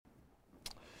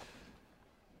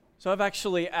So I've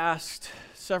actually asked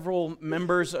several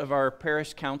members of our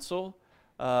parish council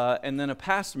and then a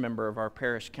past member of our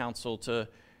parish council to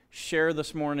share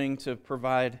this morning to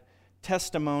provide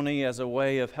testimony as a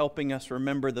way of helping us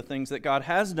remember the things that God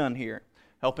has done here,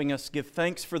 helping us give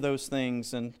thanks for those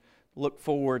things and look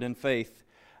forward in faith.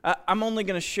 I'm only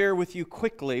going to share with you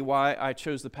quickly why I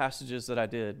chose the passages that I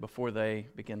did before they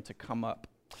begin to come up.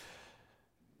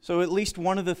 So at least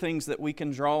one of the things that we can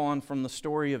draw on from the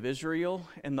story of Israel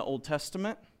in the Old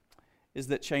Testament is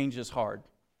that change is hard.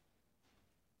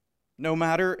 No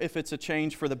matter if it's a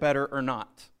change for the better or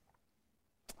not.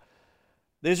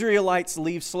 The Israelites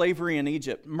leave slavery in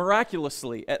Egypt,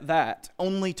 miraculously at that,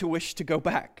 only to wish to go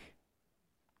back.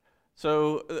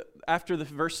 So after the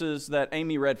verses that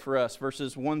Amy read for us,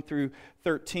 verses 1 through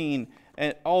 13,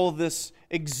 and all this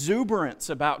exuberance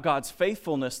about God's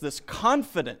faithfulness, this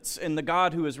confidence in the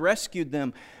God who has rescued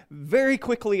them, very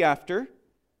quickly after,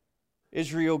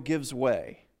 Israel gives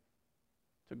way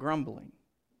to grumbling.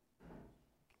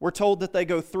 We're told that they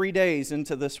go 3 days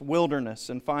into this wilderness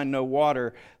and find no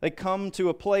water. They come to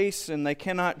a place and they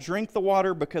cannot drink the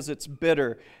water because it's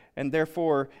bitter, and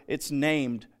therefore it's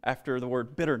named after the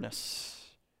word bitterness.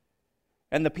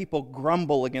 And the people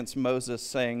grumble against Moses,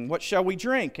 saying, "What shall we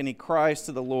drink?" And he cries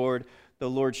to the Lord. The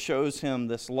Lord shows him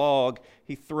this log.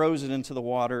 He throws it into the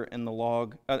water, and the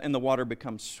water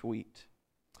becomes sweet.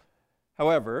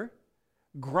 However,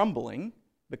 grumbling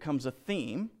becomes a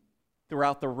theme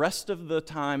throughout the rest of the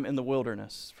time in the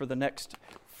wilderness for the next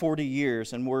 40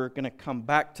 years, and we're going to come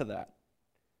back to that.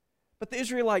 But the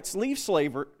Israelites leave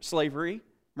slavery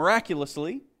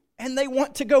miraculously, and they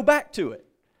want to go back to it.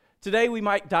 Today we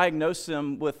might diagnose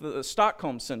them with the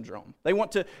Stockholm Syndrome. They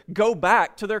want to go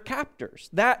back to their captors.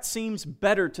 That seems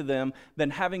better to them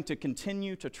than having to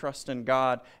continue to trust in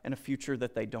God and a future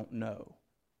that they don't know.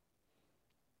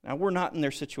 Now, we're not in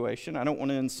their situation. I don't want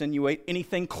to insinuate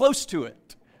anything close to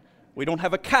it. We don't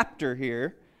have a captor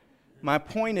here. My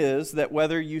point is that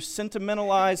whether you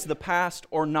sentimentalize the past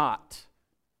or not,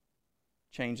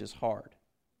 change is hard.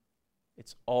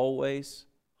 It's always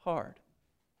hard.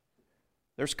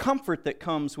 There's comfort that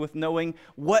comes with knowing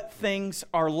what things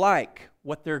are like,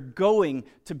 what they're going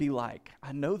to be like.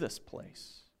 I know this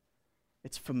place.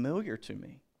 It's familiar to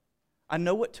me. I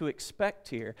know what to expect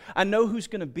here. I know who's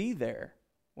going to be there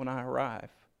when I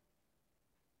arrive.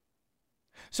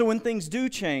 So when things do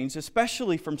change,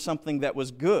 especially from something that was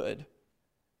good,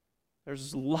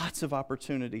 there's lots of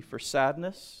opportunity for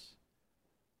sadness,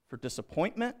 for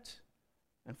disappointment,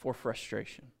 and for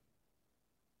frustration.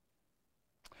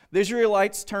 The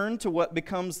Israelites turn to what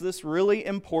becomes this really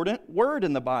important word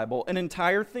in the Bible, an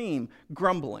entire theme,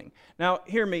 grumbling. Now,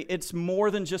 hear me, it's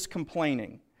more than just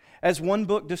complaining. As one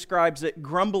book describes it,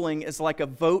 grumbling is like a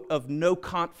vote of no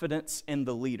confidence in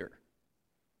the leader.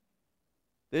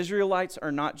 The Israelites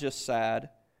are not just sad,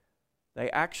 they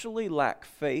actually lack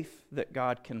faith that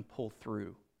God can pull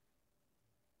through,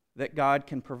 that God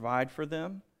can provide for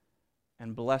them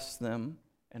and bless them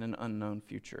in an unknown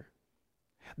future.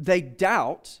 They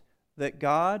doubt that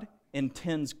God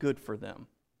intends good for them.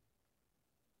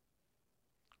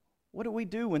 What do we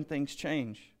do when things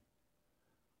change?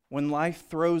 When life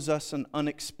throws us an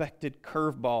unexpected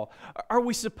curveball? Are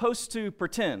we supposed to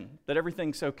pretend that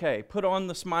everything's okay? Put on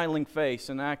the smiling face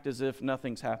and act as if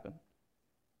nothing's happened?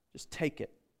 Just take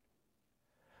it.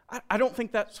 I don't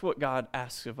think that's what God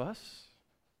asks of us.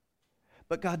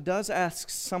 But God does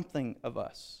ask something of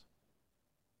us.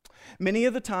 Many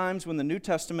of the times when the New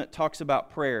Testament talks about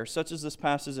prayer, such as this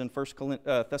passage in 1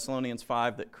 Thessalonians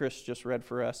 5 that Chris just read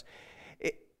for us,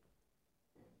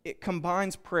 it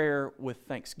combines prayer with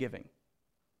thanksgiving.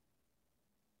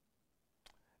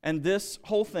 And this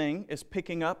whole thing is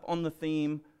picking up on the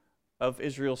theme of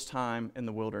Israel's time in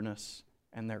the wilderness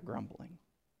and their grumbling.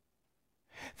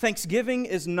 Thanksgiving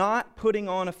is not putting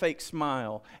on a fake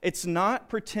smile. It's not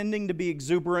pretending to be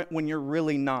exuberant when you're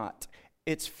really not.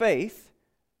 It's faith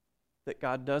that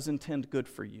God does intend good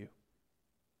for you,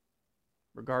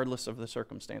 regardless of the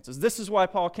circumstances. This is why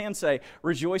Paul can say,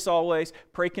 rejoice always,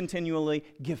 pray continually,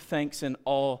 give thanks in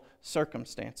all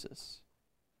circumstances.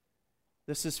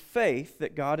 This is faith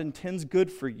that God intends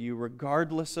good for you,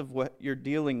 regardless of what you're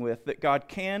dealing with, that God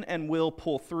can and will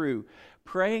pull through.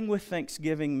 Praying with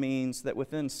thanksgiving means that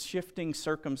within shifting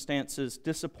circumstances,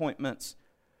 disappointments,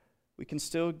 we can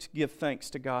still give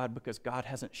thanks to God because God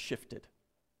hasn't shifted.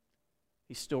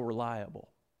 He's still reliable.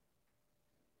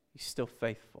 He's still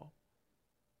faithful.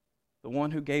 The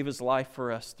one who gave his life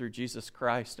for us through Jesus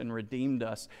Christ and redeemed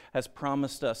us has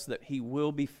promised us that he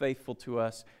will be faithful to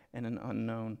us in an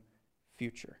unknown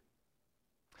future.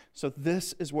 So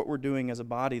this is what we're doing as a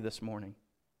body this morning.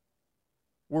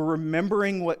 We're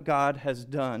remembering what God has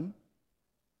done.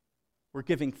 We're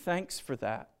giving thanks for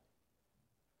that.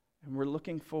 And we're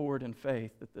looking forward in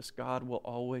faith that this God will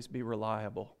always be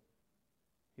reliable.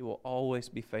 He will always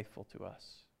be faithful to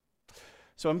us.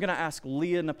 So I'm going to ask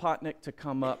Leah Napotnik to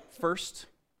come up first.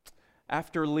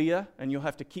 After Leah, and you'll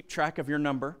have to keep track of your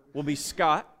number, will be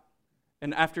Scott.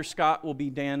 And after Scott will be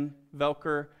Dan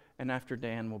Velker. And after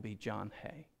Dan will be John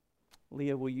Hay.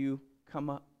 Leah, will you come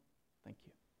up? Thank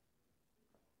you.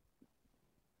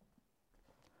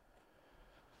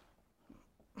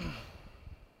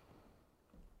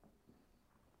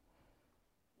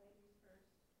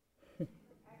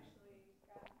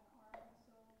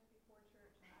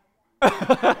 I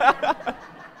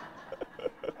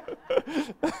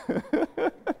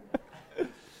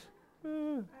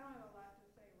don't have a lot to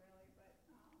say really, but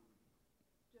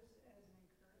just as an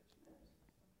encouragement,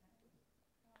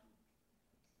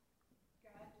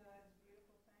 God does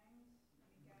beautiful things.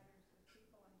 He gathers his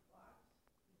people in flocks.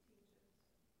 He teaches.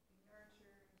 He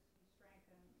nurtures. He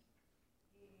strengthens.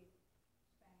 He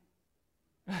spanks.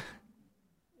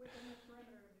 Within the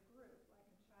perimeter of the group, like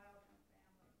a child and a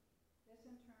family. This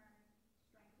in turn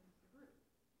strengthens the group.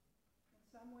 In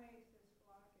some ways, this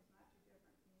flock is not too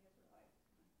different from the Israelites.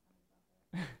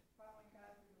 Following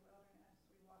God through the wilderness,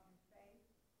 we walk in faith,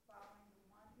 following the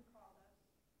one who called us.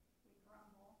 We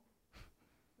grumble,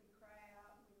 we cry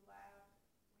out, we laugh,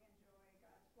 we enjoy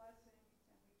God's blessings,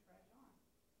 and we trudge on.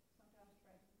 Sometimes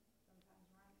trudging, sometimes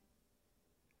running.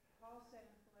 Paul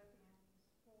said in Philippians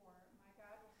 4, "My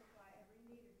God will supply every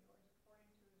need of yours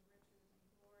according to his riches and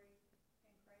glory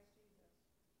in Christ Jesus."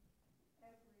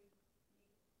 Every need.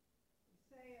 We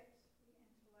say it, we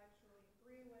intellectually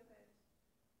agree with it,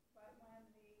 but when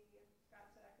Scott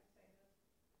said I could say this,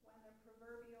 when the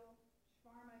proverbial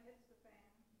shawarma hits the fan,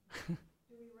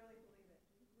 do we really believe it?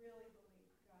 Do we really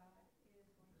believe God is going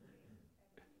to meet every need?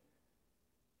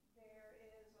 There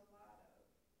is a lot of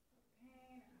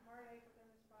pain and heartache within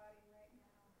this body right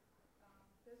now,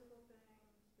 physical things,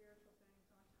 spiritual things.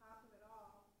 On top of it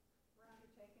all, we're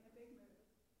undertaking a big move.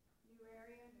 New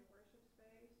area, new worship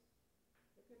space.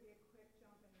 There could be a quick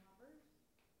jump in numbers.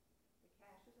 The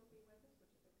Cashes will be with us,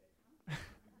 which is a good time.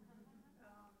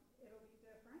 It'll be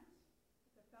different.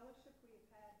 The fellowship we've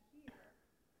had here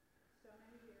so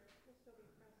many years will still be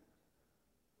present.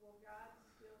 Will God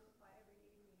still supply every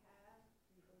need we have?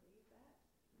 Do you believe that?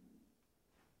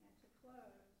 And to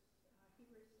close,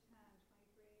 Hebrews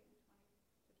 10:23 and 20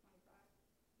 to 25.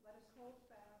 Let us hold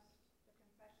fast the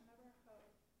confession of our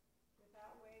hope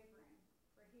without wavering,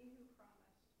 for he who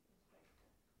promised is faithful.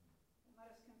 And let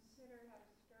us consider how to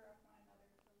stir up one another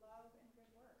to love and good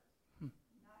works,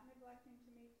 not neglecting to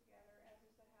meet together as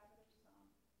is the habit of some,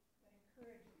 but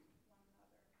encouraging one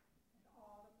another, and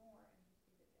all the more as you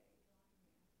see the day drawing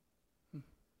near.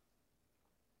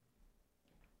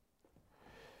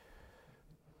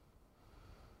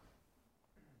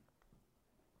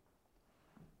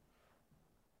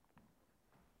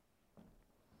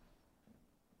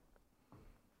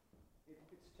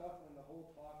 It's tough when the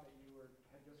whole talk that you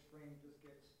had just framed just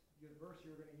gets, the verse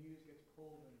you're going to use gets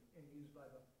pulled and used by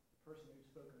the person who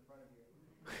spoke in front of you.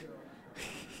 So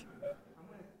I'm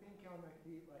going to think on my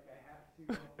feet like I have to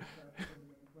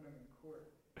when I'm in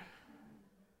court.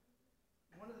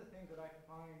 One of the things that I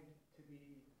find to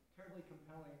be terribly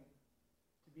compelling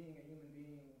to being a human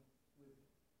being,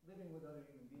 living with other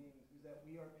human beings, is that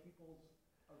we are peoples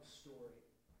of story.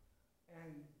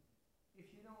 And if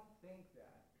you don't think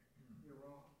that, you're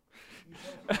wrong. You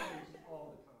tell stories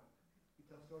all the time. You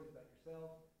tell stories about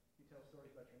yourself. You tell stories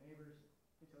about your neighbors.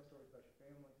 You tell stories about your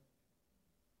family.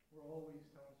 We're always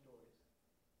telling stories.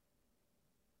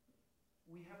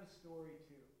 We have a story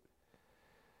too.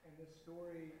 And this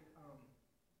story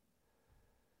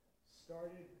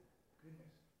started,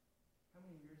 goodness, how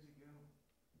many years ago?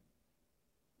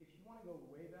 If you want to go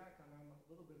way back, and I'm a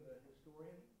little bit of a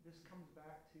historian, this comes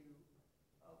back to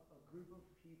a group of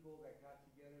people that got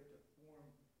together to form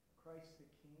Christ the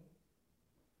King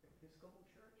Episcopal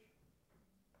Church.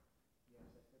 Yes,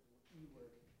 I said the E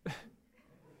word.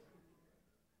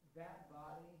 That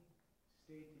body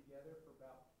stayed together for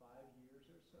about 5 years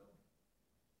or so.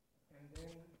 And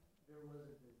then there was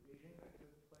a division that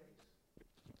took place.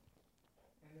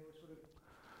 And there were sort of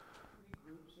 3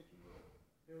 groups, if you will.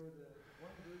 There were the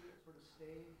one group that sort of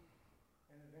stayed,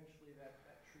 and eventually that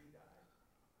tree died.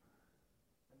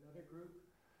 Another group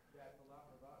that the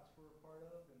Lafravats were a part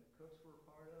of, and the Cooks were a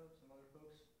part of, some other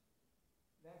folks,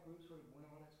 that group sort of went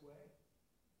on its way.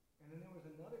 And then there was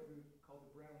another group called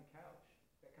the Brown Couch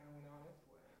that kind of went on its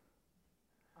way.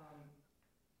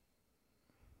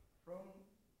 From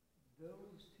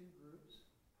those 2 groups,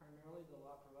 primarily the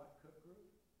Lafravat Cook group,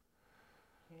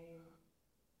 came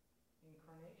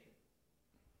incarnation.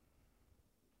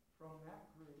 From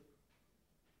that group,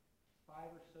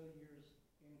 5 or so years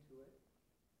into it,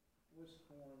 was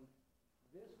formed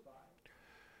this body.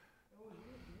 And it was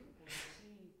really beautiful to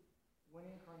see when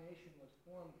incarnation was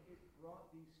formed, it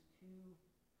brought these two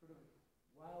sort of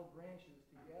wild branches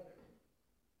together.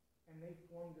 And they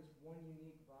formed this one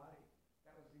unique body.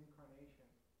 That was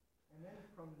incarnation. And then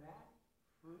from that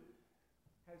fruit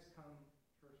has come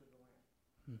Church of the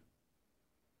Lamb.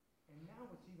 And now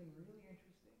what's even really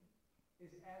interesting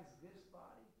is as this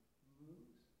body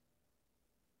moves,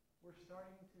 we're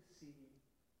starting to see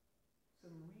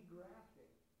some regrafting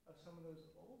of some of those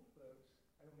old folks.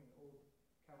 I don't mean old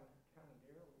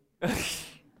calendarily.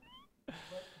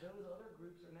 But those other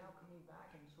groups are now coming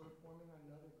back and sort of forming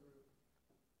another group.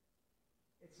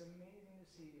 It's amazing to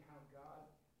see how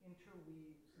God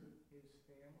interweaves his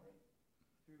family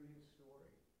through his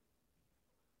story.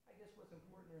 I guess what's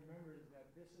important to remember is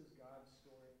that this is God's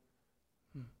story.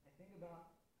 I think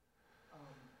about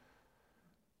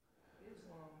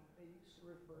Islam, they used to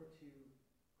refer to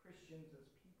Christians as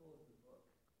people of the book,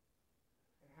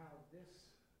 and how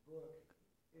this book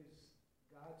is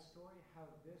God's story, how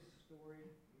this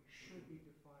story should be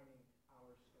defining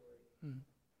our story.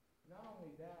 Not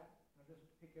only that, I'm just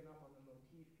picking up on the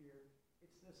motif here,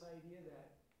 it's this idea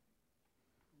that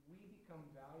we become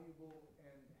valuable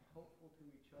and helpful to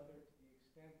each other to the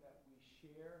extent that we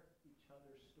share each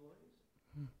other's stories,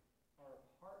 are a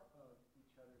part of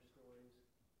each other's stories,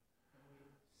 and we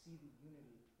see the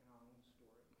unity in our own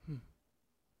story.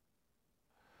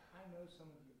 I know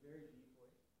some of you very deeply.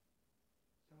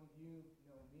 Some of you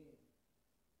know me.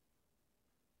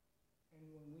 And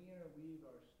when we interweave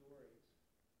our stories,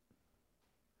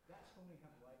 that's when we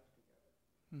have life together.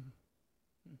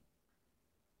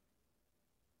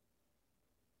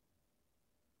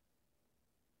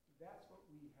 That's what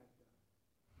we have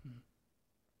done.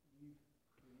 We've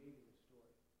created a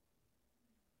story.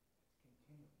 It's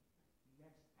continuing.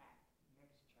 Next act,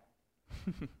 next chapter.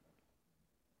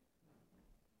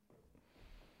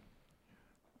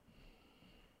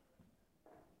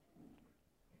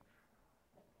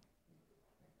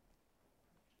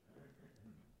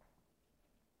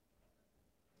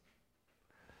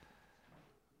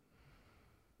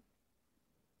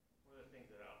 One of the things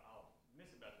that I'll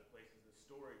miss about the place is the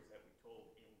stories that we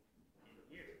told in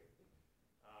here.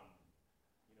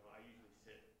 I usually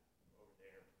sit over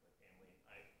there with my family.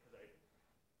 Because I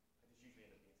just usually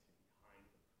end up being sitting behind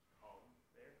the column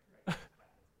there, right?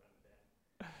 Because I'm the dad.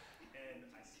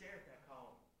 And I stare at that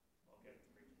column while Kevin's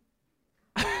preaching.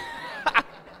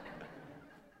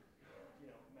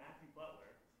 Matthew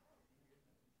Butler,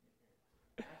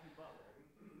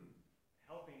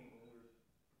 helping when we were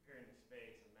preparing the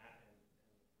space, and Matt and we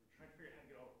were trying to figure out how to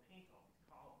get all the paint off these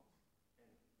columns. And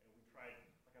we tried,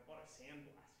 I bought a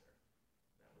sandblaster.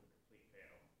 That was a complete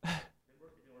fail. It didn't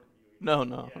work for you either. No.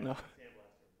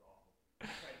 Sandblaster was awful. We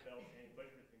tried bell sanding, but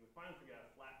everything. We finally figured out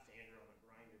a flat sander on a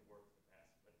grinder works the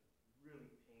best, but really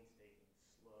painstaking,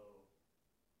 slow,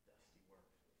 dusty work.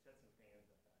 So we set some fans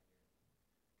up out here.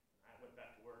 And I went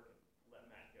back to work and let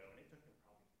Matt go, and it took him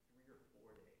probably 3 or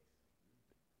 4 days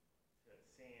to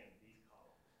sand these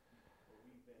columns where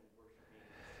we've been worshiping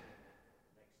and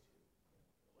singing next to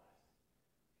for the last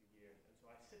few years. And so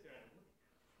I sit there and I look at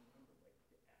that, just remember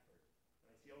the effort.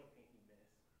 And I see all the paint he missed.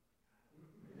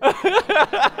 I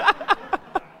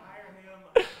hire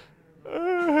him.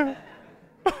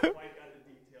 I quite got the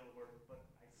detail work, but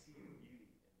I see the beauty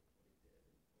in what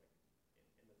he did,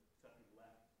 in the stuff he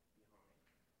left behind,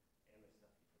 and the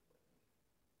stuff he took with him.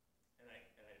 And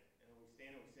we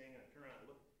stand and we sing, and I turn around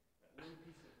and look, that little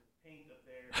piece of paint up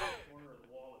there, in the corner of the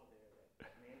wall up there,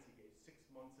 that Nancy gave 6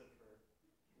 months of her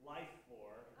life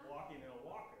for, walking in a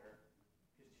walker,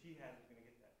 because she was going to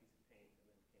get that piece of paint, and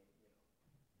then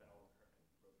fell on her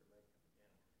and broke her leg coming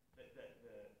down.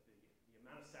 The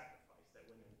amount of sacrifice that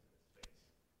went into this space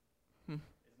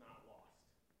is not lost.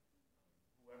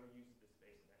 Whoever uses this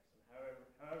space next, and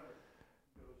however it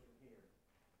goes from here,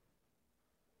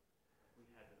 we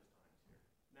had those times here.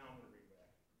 Now I'm going to read what I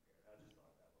actually prepared. I just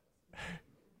thought that was.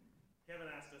 Kevin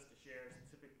asked us to share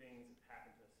specific things that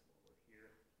happened to us while we're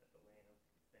here at the Lamb to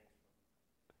give thanks from.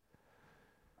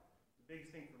 The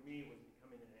biggest thing for me was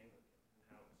becoming an Anglican and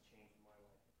how it's changed my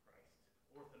life in Christ.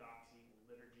 Orthodoxy and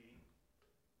liturgy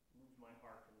moved my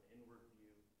heart from an inward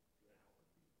view to an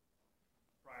outward view.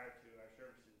 Prior to our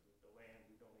services with the Lamb,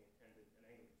 we'd only attended an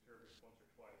Anglican service once or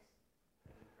twice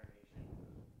at Incarnation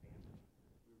family.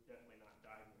 We were definitely not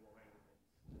dyed-in-the-wool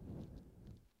Anglicans.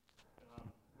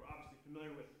 We're obviously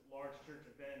familiar with large church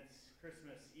events,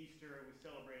 Christmas, Easter. We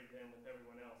celebrated them with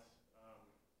everyone else.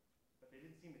 But they they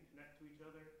didn't seem to connect to each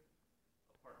other,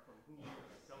 apart from who we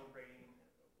were celebrating,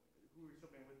 who we were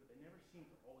celebrating with, but they never seemed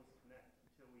to always connect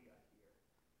until we got here.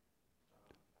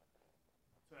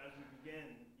 So as we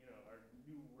begin, our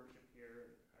new worship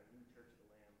here, our new Church of the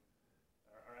Lamb,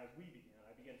 or as we began,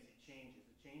 I began to see changes,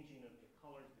 the changing of the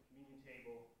colors of the communion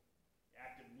table, the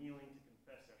act of kneeling to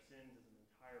confess our sins as an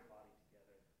entire body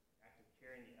together, the act of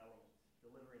carrying the elements,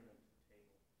 delivering them to the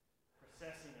table,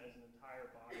 processing as an entire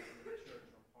body into the church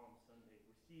on Palm Sunday,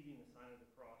 receiving the sign of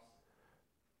the cross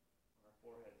on our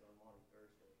foreheads on Maundy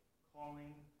Thursday,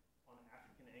 calling on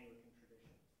African Anglican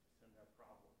traditions to send our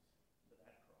problems to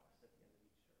that cross at the end of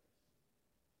each service,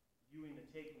 viewing the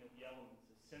taking of the elements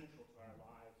as central to our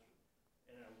lives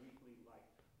and our weekly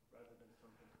life, rather than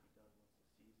something to be done once a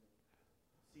season,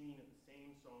 singing of the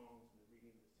same songs and the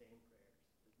reading of the same prayers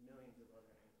as millions of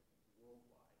other Anglicans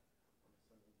worldwide on a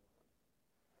Sunday morning.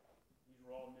 These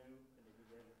were all new, and they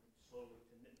began slowly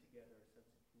to knit together a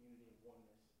sense of community and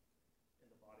oneness in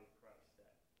the body of Christ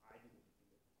that I didn't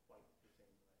feel quite the same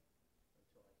way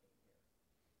until I came here.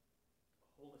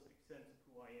 A holistic sense of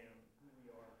who I am and who we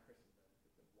are in Christendom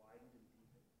has been widened and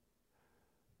deepened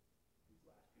these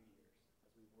last few years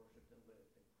as we've worshipped and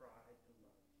lived in pride and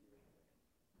love here at the Lamb.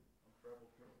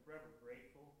 I'm forever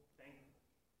grateful, thankful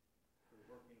for the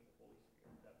working of the Holy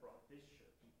Spirit that brought this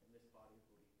church and this body of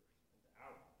believers into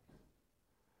our lives.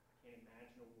 I can't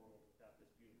imagine a world without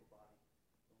this beautiful body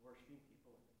of worshiping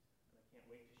people in it, and I can't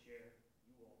wait to share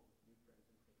you all with new friends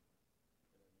and family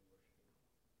in our new worshiping hall.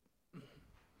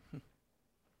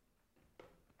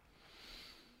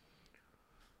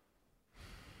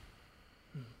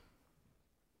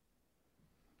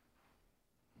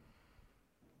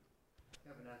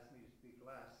 Kevin asked me to speak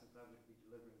last since I would be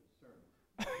delivering the sermon.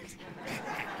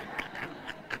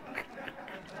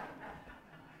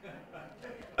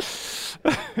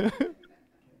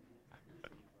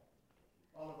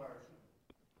 All of our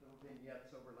little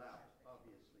vignettes overlap,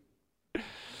 obviously.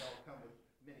 We all come with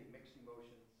many mixed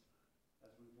emotions as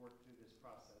we've worked through this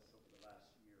process over the last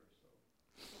year or so.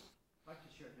 I'd like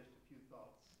to share just a few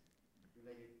thoughts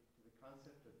related to the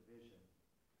concept of vision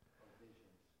or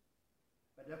visions.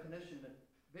 By definition,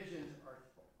 visions are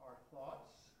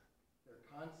thoughts, they're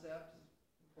concepts,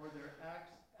 or they're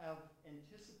acts of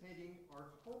anticipating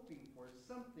or hoping for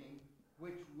something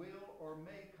which will or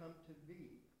may come to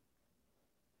be.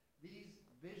 These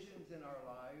visions in our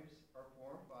lives are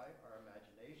formed by our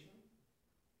imagination,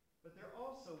 but they're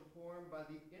also formed by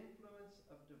the influence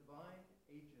of divine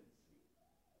agency,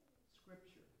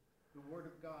 Scripture, the Word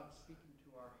of God speaking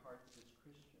to our hearts as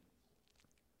Christians.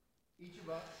 Each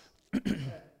of us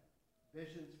had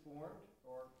visions formed,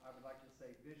 or I would like to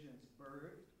say visions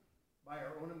birthed, by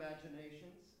our own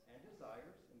imaginations and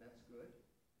desires, and that's good.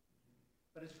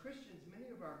 But as Christians,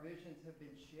 many of our visions have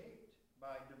been shaped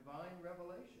by divine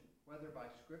revelation, whether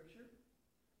by Scripture,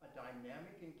 a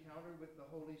dynamic encounter with the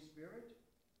Holy Spirit,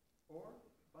 or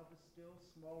by the still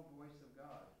small voice of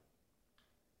God.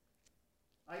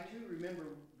 I too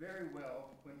remember very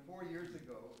well when 4 years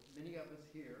ago, many of us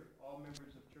here, all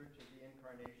members of Church of the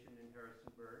Incarnation in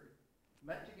Harrisonburg,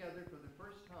 met together for the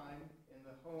first time in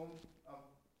the home of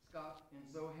Scott and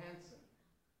Zoe Hansen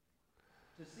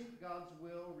to seek God's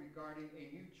will regarding a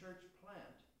new church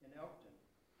plant in Elkton.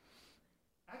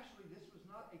 Actually, this was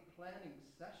not a planning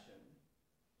session,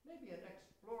 maybe an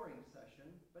exploring session,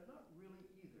 but not really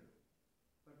either.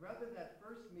 But rather, that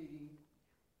first meeting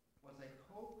was a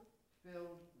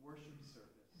hope-filled worship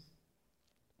service.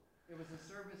 It was a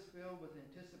service filled with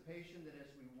anticipation that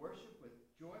as we worship with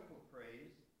joyful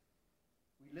praise,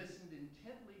 we listened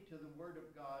intently to the Word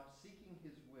of God, seeking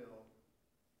His will,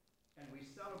 and we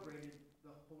celebrated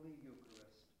the Holy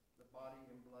Eucharist, the body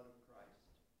and blood of Christ.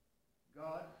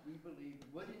 God, we believe,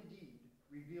 would indeed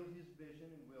reveal His vision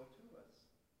and will to us.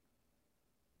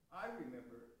 I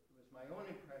remember it was my own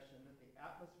impression that the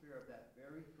atmosphere of that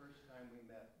very first time we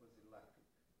met was electric.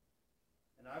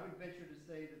 And I would venture to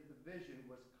say that the vision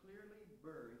was clearly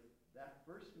birthed that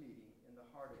first meeting in the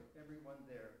heart of everyone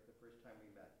there the first time we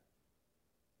met.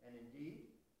 And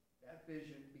indeed, that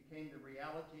vision became the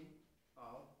reality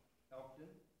of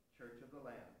Elkton Church of the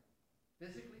Lamb,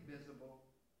 physically visible,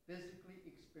 physically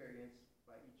experienced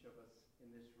by each of us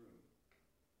in this room.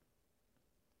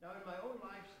 Now, in my own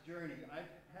life's journey,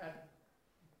 I've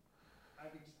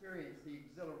experienced the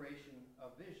exhilaration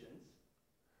of visions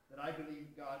that I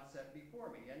believe God set before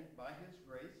me, and by His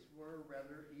grace were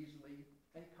rather easily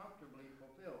and comfortably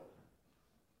fulfilled.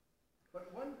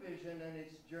 But one vision and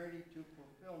its journey to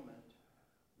fulfillment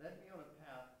led me on a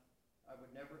path I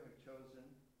would never have chosen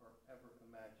or ever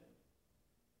imagined.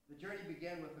 The journey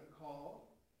began with a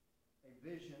call, a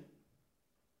vision,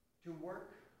 to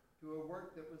work to a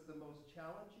work that was the most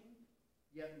challenging,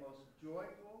 yet most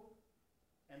joyful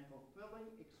and fulfilling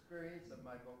experience of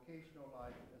my vocational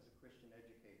life as a Christian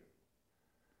educator.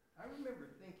 I remember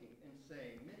thinking and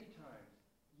saying many times,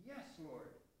 yes,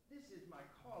 Lord, this is my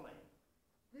calling.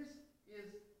 This is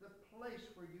the place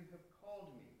where you have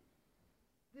called me.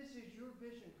 This is your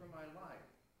vision for my life.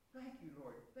 Thank you,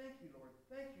 Lord. Thank you, Lord.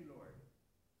 Thank you, Lord.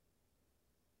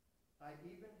 I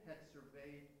even had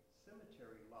surveyed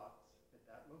cemetery lots at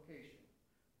that location,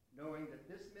 knowing that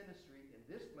this ministry in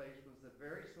this place was the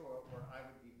very soil where I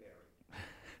would be buried.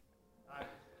 I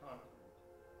was confident.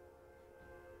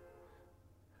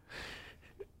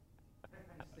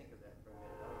 Just think of that for a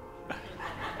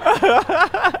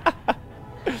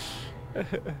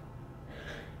minute.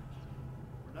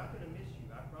 We're not going to miss you,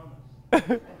 I promise.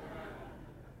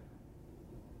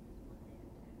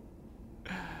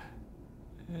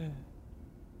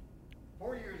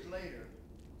 4 years later,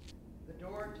 the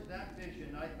door to that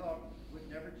vision I thought would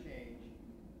never change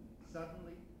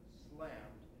suddenly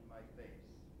slammed in my face.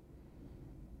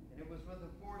 And it was with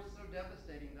a force so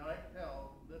devastating that I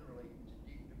fell literally into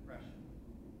deep depression.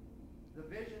 The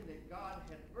vision that God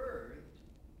had birthed,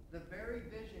 the very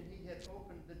vision he had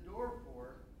opened the door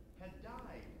for, had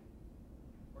died.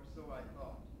 Or so I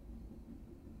thought.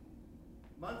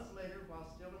 Months later, while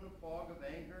still in a fog of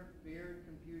anger, fear,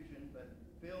 and confusion, but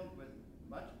filled with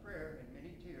much prayer and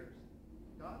many tears,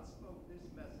 God spoke this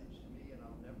message to me, and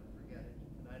I'll never forget it.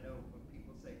 And I know when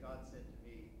people say God said to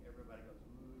me, everybody goes,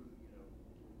 ooh,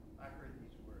 I heard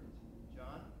these words.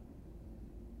 John,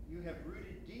 you have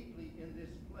rooted deeply in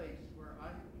this place where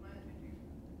I have planted you.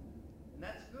 And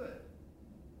that's good.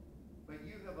 But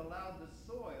you have allowed the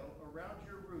soil around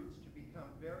your roots to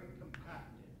become very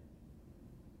compacted.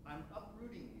 I'm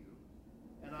uprooting you,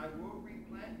 and I will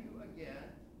replant you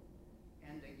again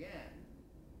and again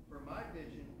for my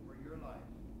vision for your life.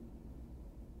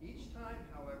 Each time,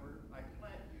 however, I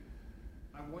plant you,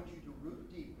 I want you to root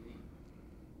deeply,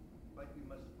 but you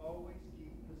must always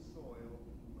keep the soil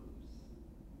loose.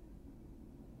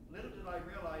 Little did I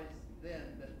realize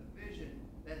then that the vision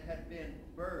that had been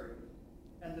birthed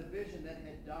and the vision that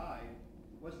had died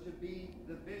was to be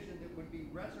the vision that would be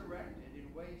resurrected in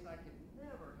ways I could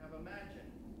never have imagined.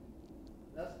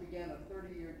 Thus began a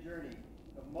 30-year journey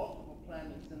of multiple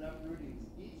plantings and uprootings,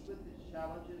 each with its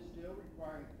challenges still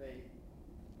requiring faith,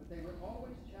 but they were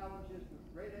always challenges with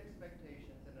great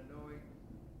expectations and a knowing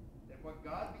that what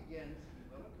God begins, he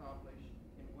will accomplish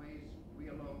in ways we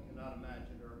alone cannot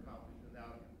imagine or accomplish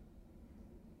without him.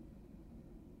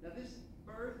 Now this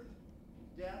birth,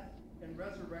 death, and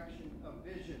resurrection of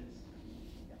visions,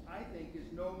 I think, is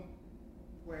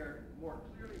nowhere more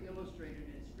clearly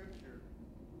illustrated in Scripture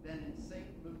than in St.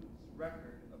 Luke's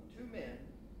record of two men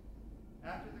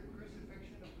after the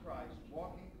crucifixion of Christ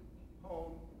walking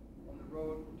home on the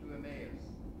road to Emmaus.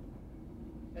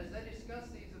 As they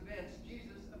discussed these events,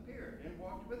 Jesus appeared and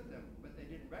walked with them, but they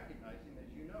didn't recognize him,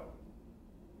 as you know.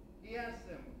 He asked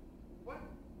them, "What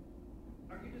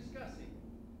are you discussing?"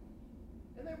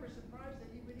 And they were surprised that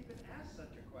he would even ask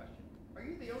such a question. "Are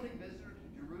you the only visitor to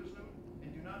Jerusalem and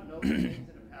do not know the things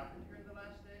that have happened here in the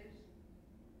last days?"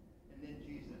 And then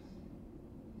Jesus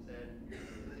said,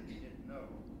 as if he didn't know,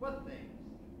 "What things?"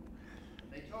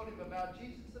 They told him about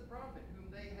Jesus the prophet,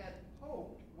 whom they had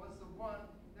hoped was the one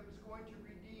that was going to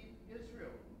redeem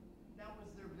Israel. That was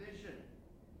their vision.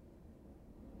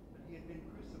 But he had been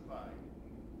crucified.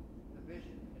 The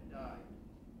vision had died.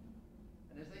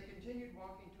 And as they continued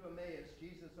walking to Emmaus,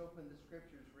 Jesus opened the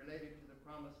scriptures related to the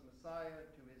promised Messiah,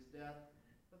 to his death,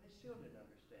 but they still didn't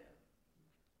understand.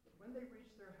 But when they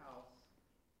reached their house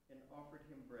and offered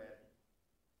him bread,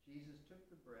 Jesus took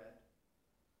the bread,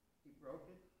 he broke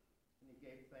it, and he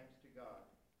gave thanks to God.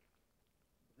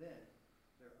 Then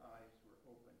their eyes were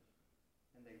opened,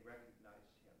 and they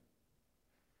recognized him.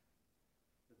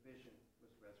 The vision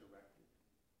was resurrected.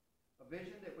 A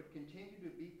vision that would continue to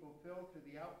be fulfilled through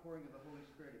the outpouring of the Holy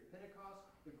Spirit at Pentecost,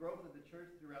 the growth of the church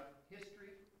throughout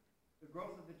history, the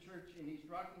growth of the church in East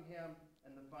Rockingham,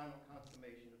 and the final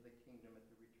consummation of the kingdom at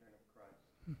the return of Christ.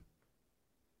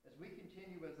 As we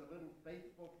continue as a little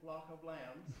faithful flock of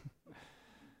lambs,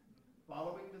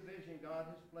 following the vision God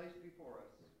has placed before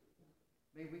us,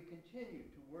 may we continue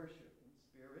to worship in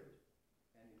spirit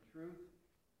and in truth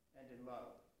and in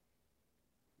love,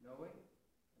 knowing,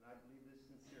 and I believe this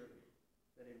sincerely,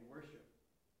 that in worship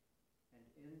and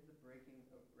in the breaking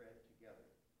of bread together,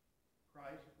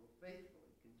 Christ will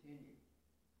faithfully continue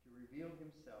to reveal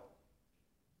himself,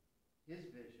 his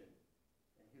vision,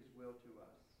 and his will to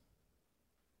us.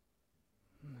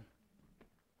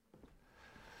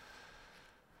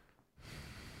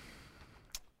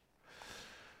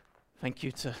 Thank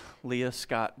you to Leah,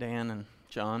 Scott, Dan, and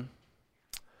John.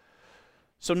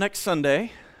 So next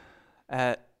Sunday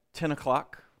at 10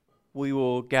 o'clock, we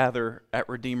will gather at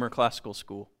Redeemer Classical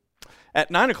School. At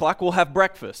 9 o'clock, we'll have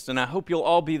breakfast, and I hope you'll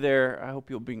all be there. I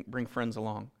hope you'll bring friends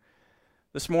along.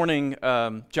 This morning,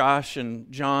 Josh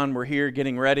and John were here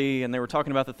getting ready, and they were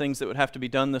talking about the things that would have to be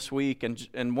done this week,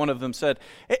 and one of them said,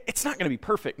 it's not going to be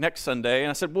perfect next Sunday. And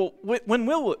I said, well, when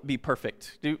will it be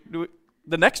perfect? The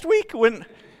next week? When?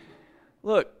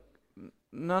 Look,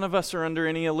 none of us are under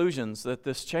any illusions that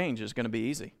this change is going to be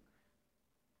easy.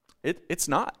 It's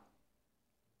not.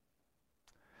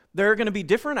 There are going to be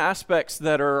different aspects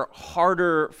that are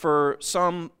harder for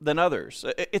some than others.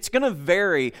 It's going to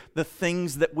vary the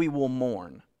things that we will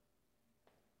mourn.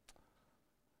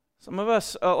 A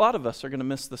lot of us are going to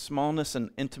miss the smallness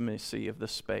and intimacy of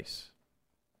this space.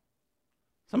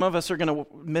 Some of us are going to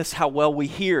miss how well we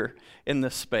hear in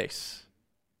this space.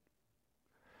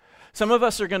 Some of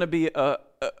us are going to be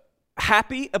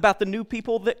happy about the new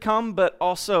people that come, but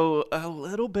also a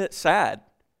little bit sad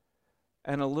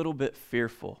and a little bit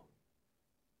fearful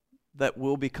that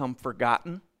we'll become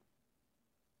forgotten,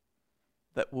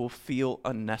 that we'll feel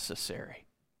unnecessary.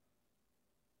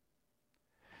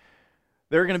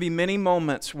 There are going to be many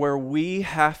moments where we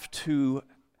have to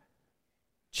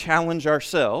challenge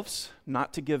ourselves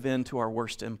not to give in to our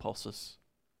worst impulses.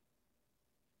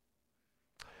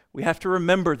 We have to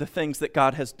remember the things that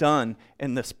God has done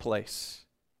in this place.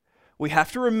 We have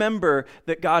to remember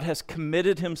that God has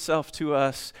committed himself to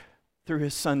us through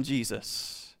his son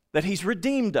Jesus, that he's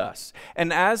redeemed us.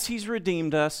 And as he's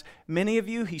redeemed us, many of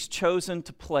you he's chosen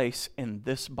to place in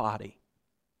this body.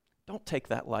 Don't take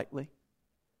that lightly.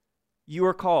 You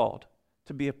are called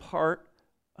to be a part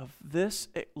of this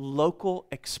local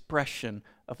expression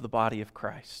of the body of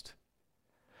Christ.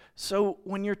 So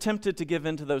when you're tempted to give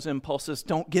in to those impulses,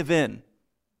 don't give in.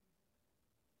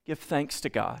 Give thanks to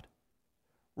God.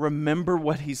 Remember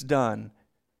what he's done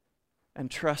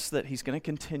and trust that he's going to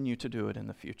continue to do it in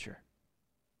the future.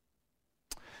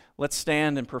 Let's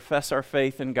stand and profess our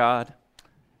faith in God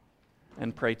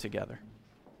and pray together.